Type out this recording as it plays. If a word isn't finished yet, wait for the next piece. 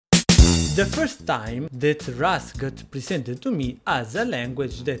The first time that Rust got presented to me as a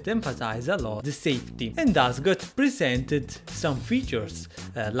language that emphasizes a lot the safety, and thus got presented some features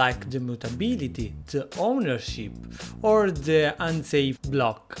like the mutability, the ownership, or the unsafe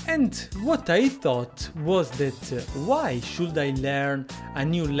block. And what I thought was that why should I learn a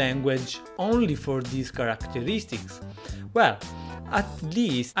new language only for these characteristics? Well, at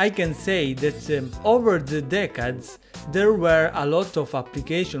least I can say that over the decades there were a lot of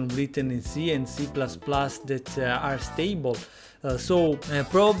applications written in C and C++ that are stable, so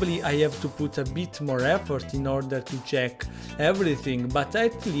probably I have to put a bit more effort in order to check everything, but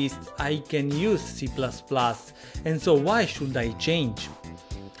at least I can use C++, and so why should I change?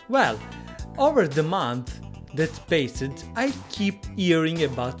 Well, over the month that passed, I keep hearing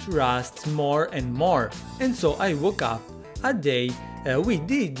about Rust more and more, and so I woke up a day with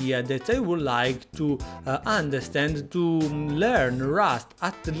the idea that I would like to understand, to learn Rust,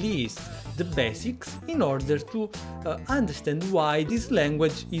 at least the basics, in order to understand why this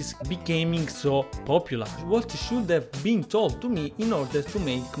language is becoming so popular. What should have been told to me in order to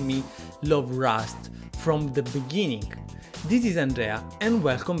make me love Rust from the beginning. This is Andrea and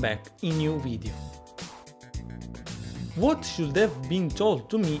welcome back in new video. What should have been told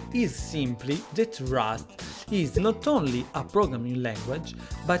to me is simply that Rust is not only a programming language,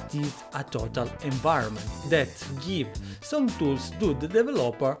 but is a total environment that gives some tools to the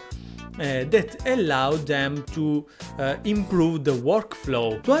developer that allow them to improve the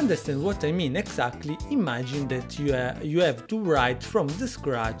workflow. To understand what I mean exactly, imagine that you have to write from the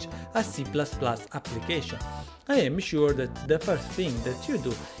scratch a C++ application. I am sure that the first thing that you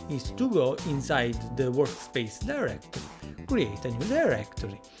do is to go inside the workspace directory, create a new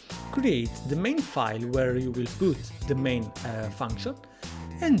directory, create the main file where you will put the main function,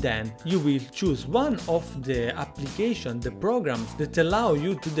 and then you will choose one of the applications, the programs that allow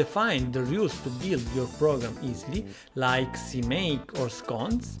you to define the rules to build your program easily, like CMake or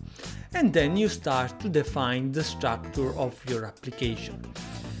Sconce, and then you start to define the structure of your application.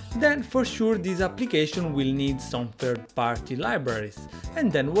 Then for sure this application will need some third-party libraries, and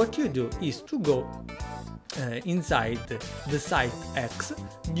then what you do is to go inside the site X,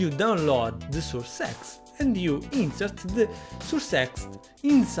 you download the source X and you insert the source X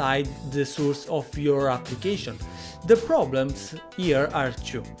inside the source of your application. The problems here are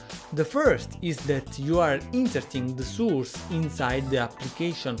two. The first is that you are inserting the source inside the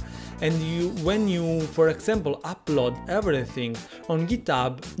application, and when you, for example, upload everything on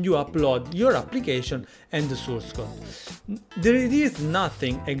GitHub, you upload your application and the source code. There is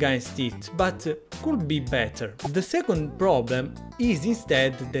nothing against it, but could be better. The second problem is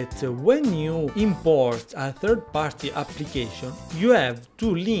instead that when you import a third-party application, you have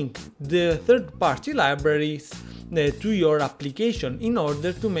to link the third-party libraries to your application in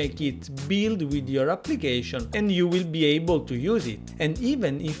order to make it build with your application, and you will be able to use it. And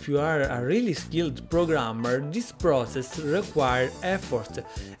even if you are a really skilled programmer, this process requires effort,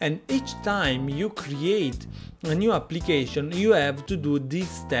 and each time you create a new application you have to do these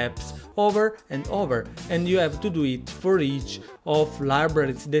steps over and over, and you have to do it for each of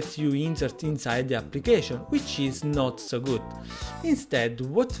libraries that you insert inside the application, which is not so good. Instead,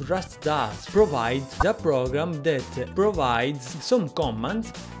 what Rust does provides a program that provides some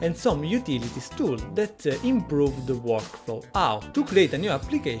commands and some utilities tools that improve the workflow. How? To create a new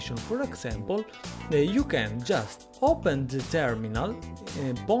application, for example, you can just open the terminal,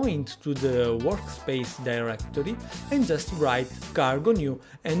 point to the workspace directory and just write cargo new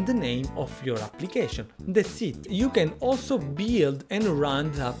and the name of your application. That's it. You can also build and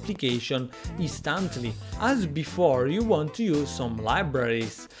run the application instantly. As before, you want to use some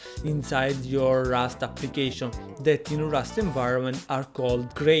libraries inside your Rust application that in Rust environment are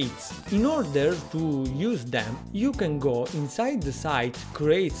called crates. In order to use them, you can go inside the site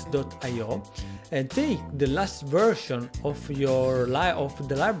crates.io and take the last version of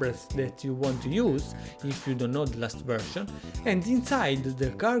the libraries that you want to use, if you don't know the last version, and inside the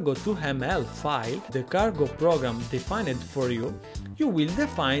cargo2ml file, the cargo program defined for you, you will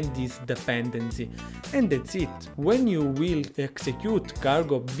define this dependency, and that's it. When you will execute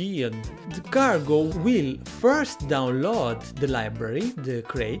cargo build, the cargo will first download the library, the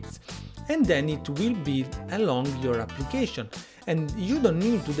crates, and then it will build along your application. And you don't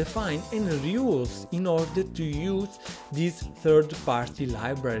need to define any rules in order to use these third-party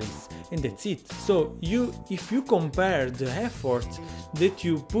libraries, and that's it. So if you compare the effort that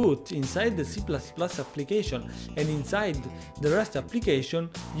you put inside the C++ application and inside the Rust application,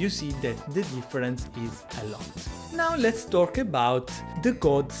 you see that the difference is a lot. Now let's talk about the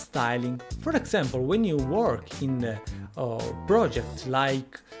code styling. For example, when you work in project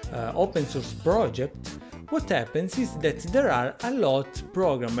like open source project, what happens is that there are a lot of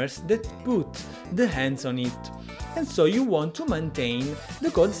programmers that put the hands on it. And so you want to maintain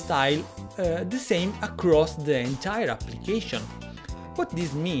the code style the same across the entire application. What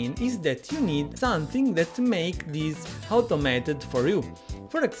this means is that you need something that makes this automated for you.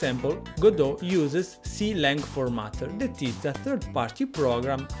 For example, Godot uses CLang formatter, that is a third-party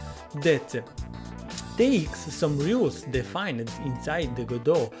program that takes some rules defined inside the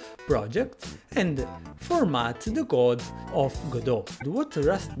Godot project and formats the code of Godot. What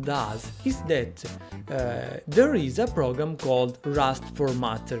Rust does is that there is a program called Rust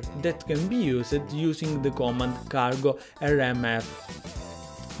formatter that can be used using the command cargo rmf.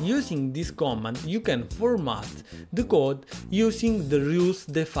 Using this command, you can format the code using the rules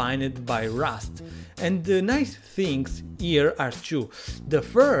defined by Rust. And the nice things here are two. The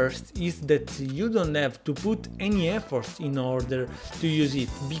first is that you don't have to put any effort in order to use it,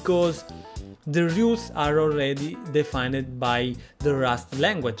 because the rules are already defined by the Rust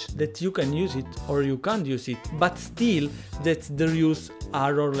language, that you can use it or you can't use it, but still that the rules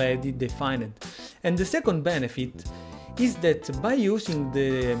are already defined. And the second benefit is that by using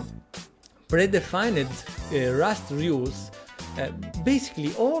the predefined Rust rules,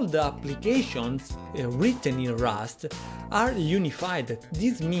 basically all the applications written in Rust are unified.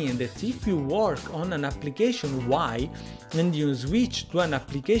 This means that if you work on an application Y and you switch to an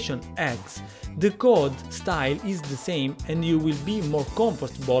application X, the code style is the same and you will be more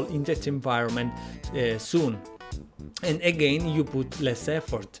comfortable in that environment soon. And again, you put less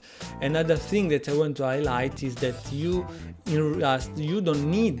effort. Another thing that I want to highlight is that in Rust you don't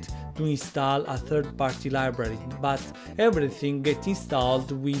need to install a third-party library, but everything gets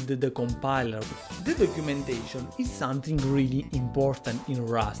installed with the compiler. The documentation is something really important in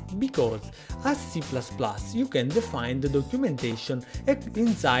Rust, because as C++ you can define the documentation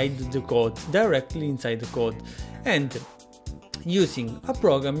inside the code, directly inside the code, and using a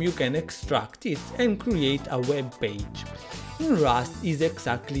program you can extract it and create a web page. In Rust is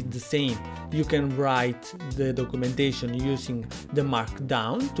exactly the same. You can write the documentation using the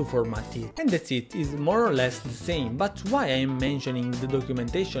markdown to format it, and that's it. Is more or less the same. But why I am mentioning the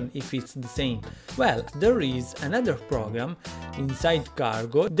documentation if it's the same? Well, there is another program inside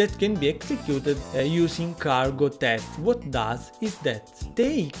Cargo that can be executed using cargo test. What does is that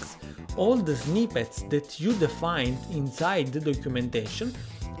takes all the snippets that you defined inside the documentation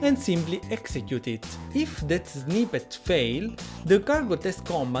and simply execute it. If that snippet fails, the cargo test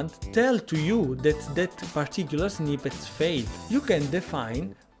command tells to you that that particular snippet failed. You can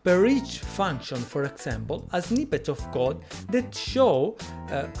define per each function, for example, a snippet of code that show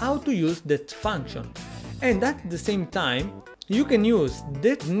how to use that function. And at the same time, you can use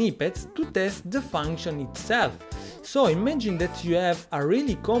that snippet to test the function itself. So imagine that you have a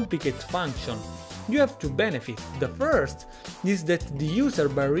really complicated function. You have two benefits. The first is that the user,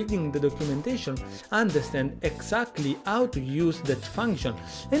 by reading the documentation, understands exactly how to use that function.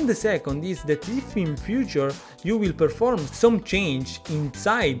 And the second is that if in future you will perform some change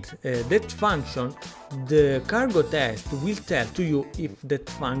inside that function, the cargo test will tell to you if that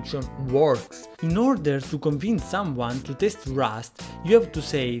function works. In order to convince someone to test Rust, you have to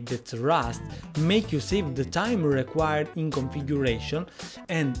say that Rust make you save the time required in configuration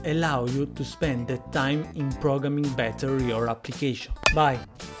and allow you to spend that time in programming better your application. Bye!